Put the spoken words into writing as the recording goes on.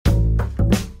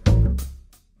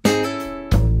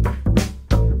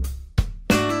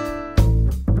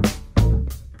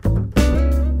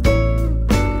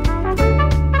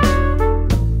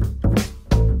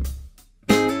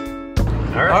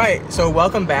so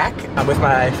welcome back. I'm with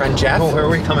my friend Jeff. Oh, where are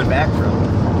we coming back from?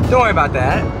 Don't worry about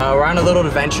that. We're on a little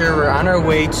adventure. We're on our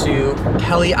way to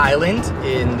Kelleys Island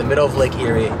in the middle of Lake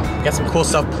Erie. Got some cool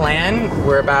stuff planned.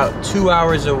 We're about 2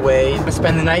 hours away. We're gonna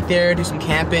spend the night there, do some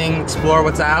camping, explore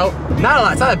what's out. Not a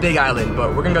lot, it's not a big island,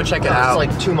 but we're gonna go check it out.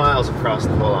 It's like 2 miles across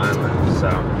the whole island, so.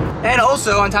 And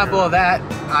also, on top of all that,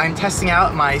 I'm testing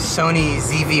out my Sony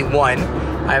ZV-1.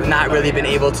 I have not really been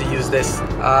able to use this.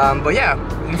 But yeah,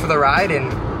 in for the ride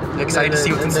and excited to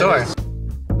see what's in store.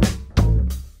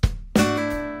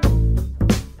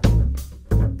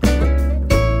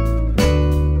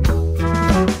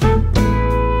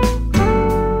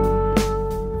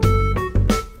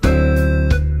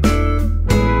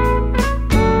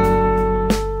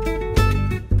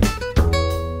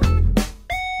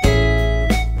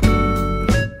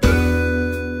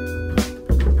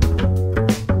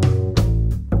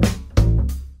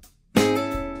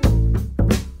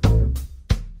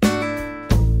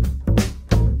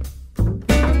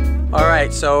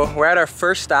 So we're at our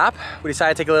first stop. We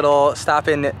decided to take a little stop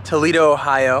in Toledo,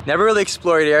 Ohio. Never really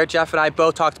explored here. Jeff and I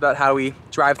both talked about how we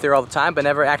drive through all the time, but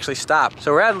never actually stop.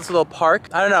 So we're at this little park.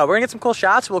 I don't know, we're gonna get some cool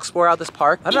shots. We'll explore out this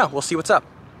park. I don't know, we'll see what's up.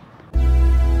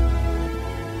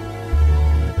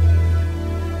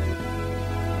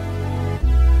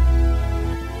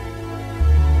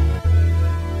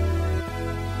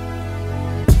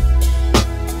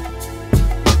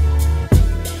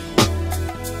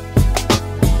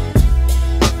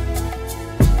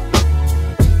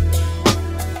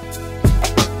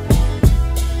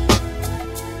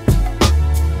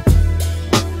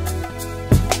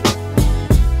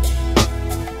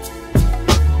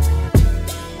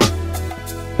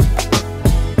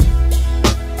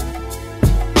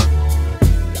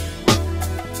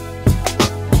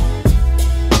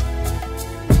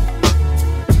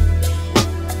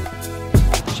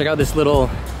 Check out this little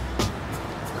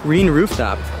green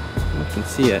rooftop. You can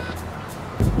see it.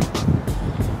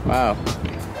 Wow.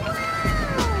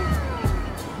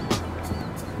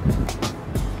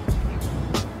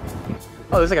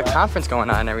 Oh, there's like a conference going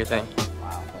on and everything.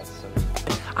 Wow, that's so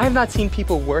cool. I have not seen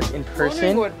people work in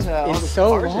person in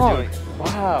so long.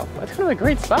 Wow, that's kind of a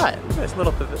great spot. Look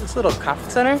at this little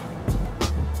conference center.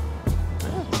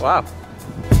 Wow.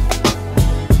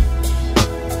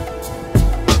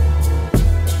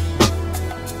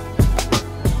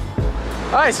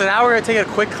 All right, so now we're gonna take a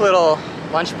quick little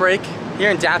lunch break here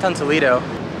in downtown Toledo.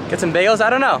 Get some bagels, I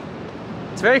don't know.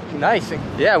 It's very nice.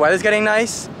 Yeah, weather's getting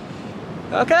nice.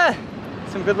 Okay,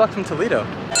 some good luck from Toledo.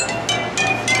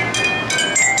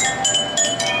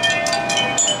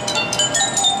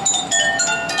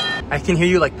 I can hear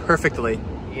you like perfectly.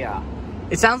 Yeah.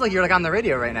 It sounds like you're like on the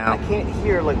radio right now. I can't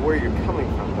hear like where you're coming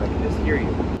from, but I can just hear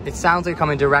you. It sounds like you're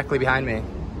coming directly behind me.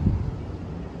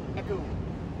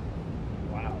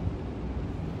 Wow.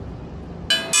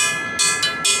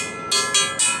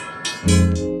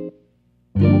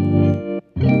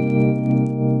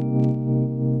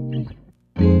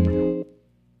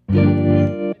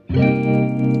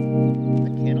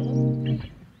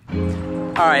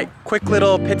 All right, quick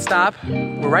little pit stop.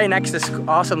 We're right next to this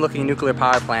awesome looking nuclear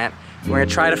power plant. We're gonna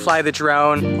try to fly the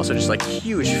drone. Also just like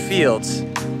huge fields.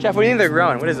 Jeff, what do you think they're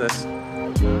growing? What is this?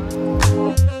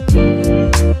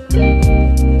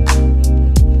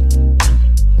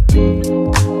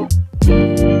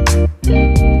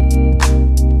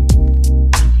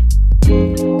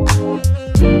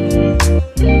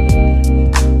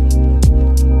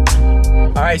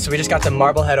 All right, so we just got to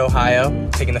Marblehead, Ohio,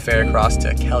 taking the ferry across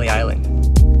to Kelleys Island.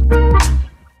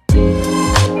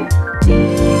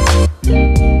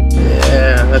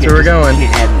 Yeah, that's where we're going.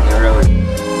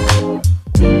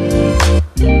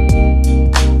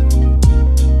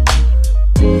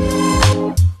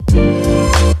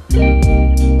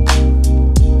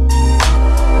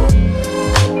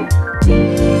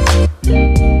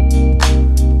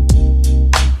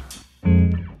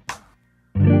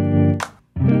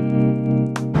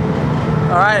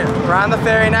 All right, we're on the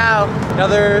ferry now.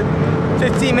 Another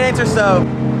 15 minutes or so.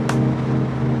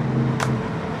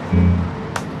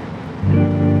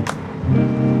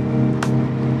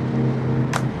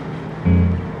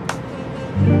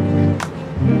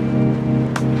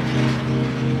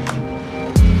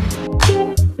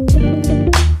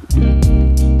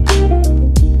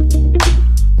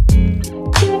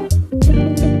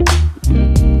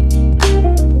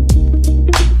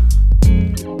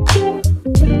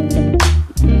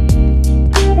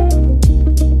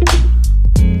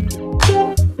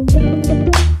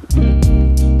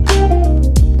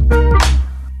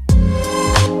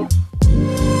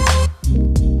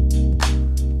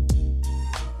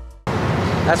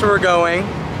 That's where we're going.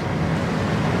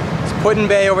 It's Put-in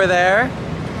Bay over there.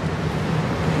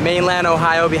 Mainland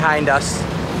Ohio behind us.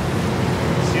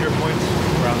 Cedar Point's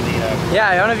around the... Yeah,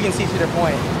 I don't know if you can see Cedar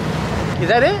Point. Is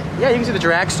that it? Yeah, you can see the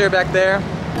dragster back there.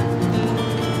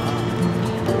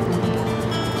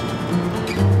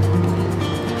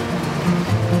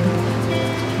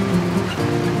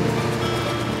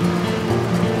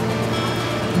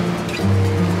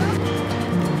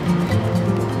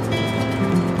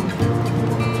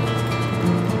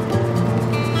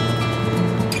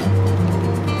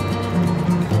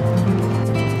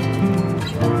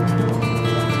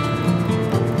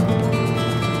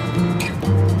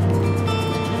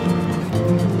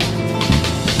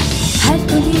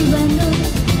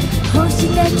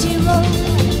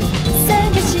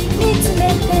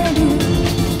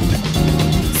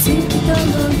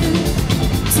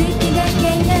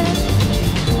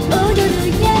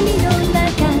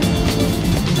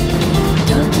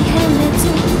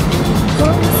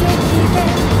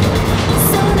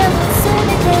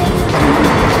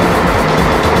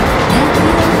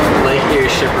 Lake Erie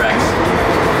shipwrecks.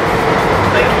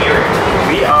 Lake Erie.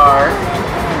 We are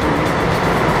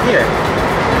here.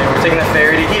 And we're taking the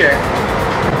ferry to here.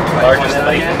 Largest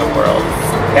lake in the world.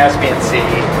 Caspian Sea,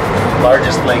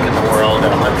 largest lake in the world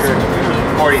at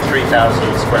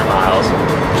 143,000 square miles.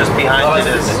 Just behind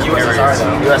it is USSR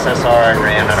and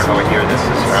Iran. I don't know what year this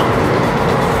is from.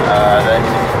 The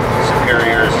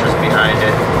Superior is just behind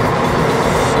it.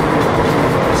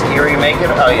 Does Erie make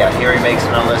it? Oh yeah, Erie makes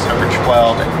it on list number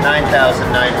 12 at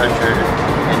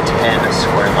 9,910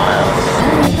 square miles.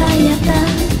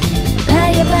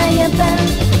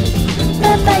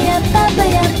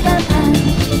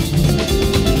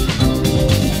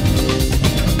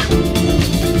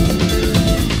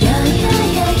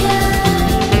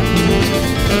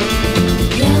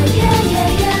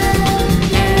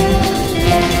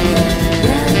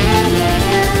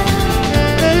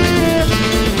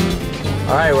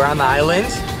 Alright, we're on the island,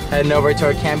 heading over to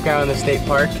our campground in the state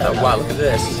park. Oh, wow, look at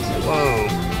this. Whoa.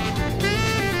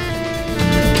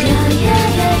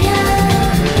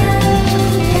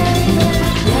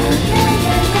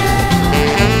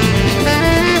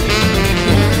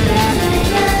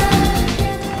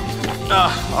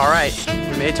 Alright,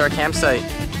 we made it to our campsite.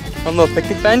 One little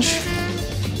picnic bench.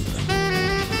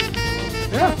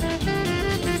 Yeah,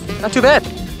 not too bad.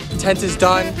 Tent is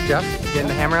done. Jeff, getting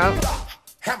the hammer out?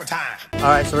 Hammer time!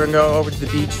 Alright, so we're gonna go over to the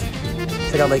beach,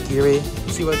 check out Lake Erie,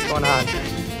 see what's going on.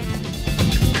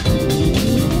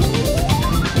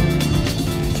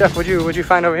 Jeff, what'd you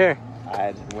find over here?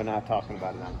 We're not talking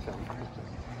about it on film.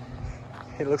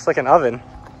 It looks like an oven.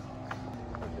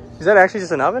 Is that actually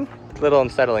just an oven? A little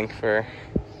unsettling for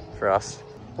us.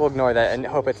 We'll ignore that and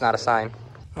hope it's not a sign.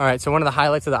 Alright, so one of the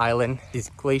highlights of the island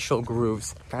is glacial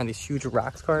grooves. Kind of these huge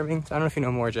rocks carvings. I don't know if you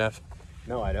know more, Jeff.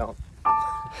 No, I don't.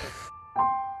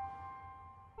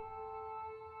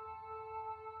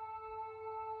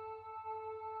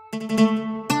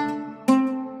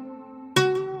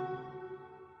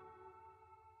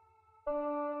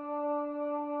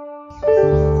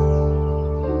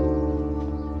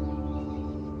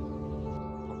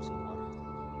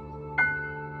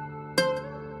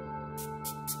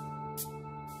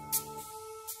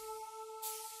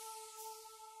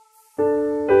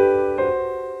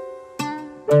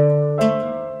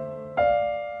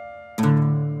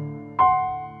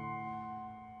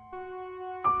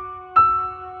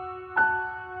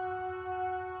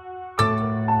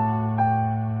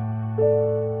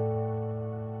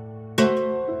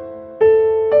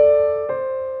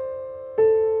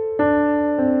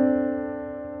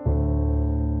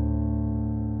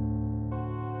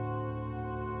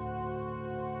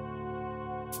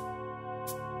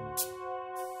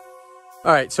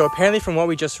 Alright, so apparently from what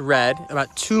we just read,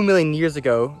 about 2 million years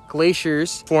ago,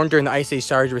 glaciers formed during the Ice Age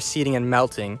started receding and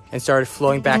melting and started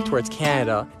flowing back towards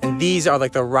Canada. And these are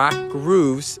like the rock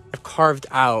grooves carved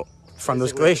out from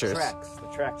those glaciers. The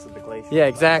tracks of the glacier. Yeah,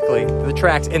 exactly. The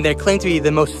tracks. And they're claimed to be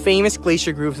the most famous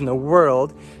glacier grooves in the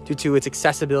world due to its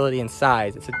accessibility and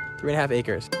size. It's 3.5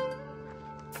 acres.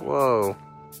 Whoa.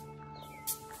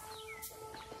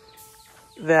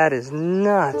 That is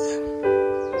nuts.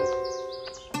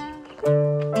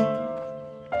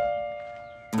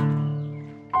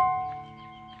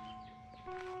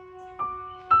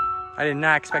 I did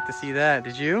not expect to see that.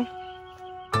 Did you?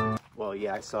 Well,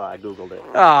 yeah, I googled it.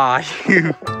 Ah,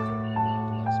 you.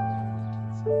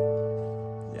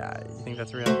 Yeah, you think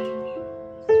that's real?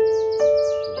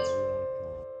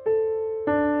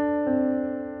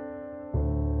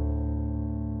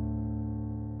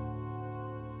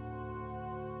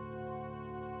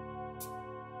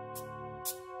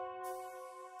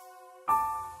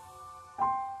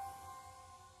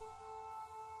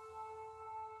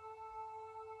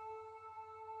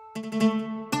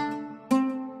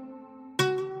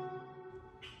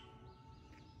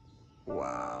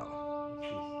 Wow.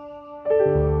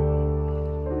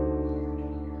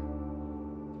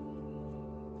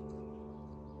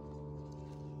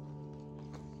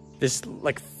 This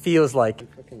like feels like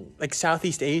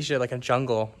Southeast Asia, like a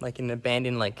jungle, like in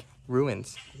abandoned like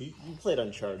ruins. You played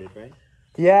Uncharted, right?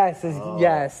 Yes,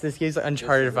 this gives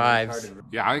Uncharted vibes.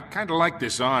 Yeah, I kind of like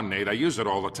this on, Nate. I use it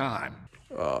all the time.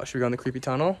 Oh, should we go in the creepy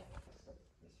tunnel?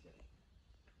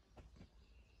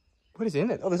 What is in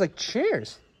it? Oh, there's like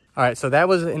chairs. All right, so that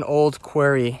was an old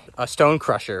quarry, a stone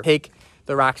crusher. Take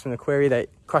the rocks from the quarry, that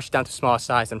crush it down to small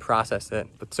size and process it.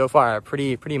 But so far,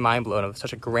 pretty mind blowing of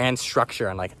such a grand structure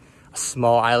on like a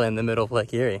small island in the middle of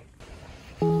Lake Erie.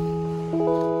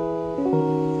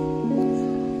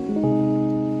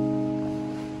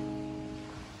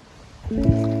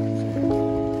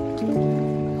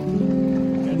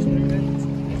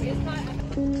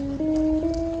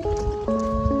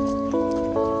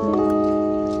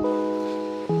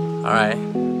 All right,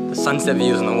 the sunset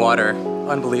views in the water,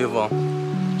 unbelievable.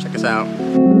 Check this out.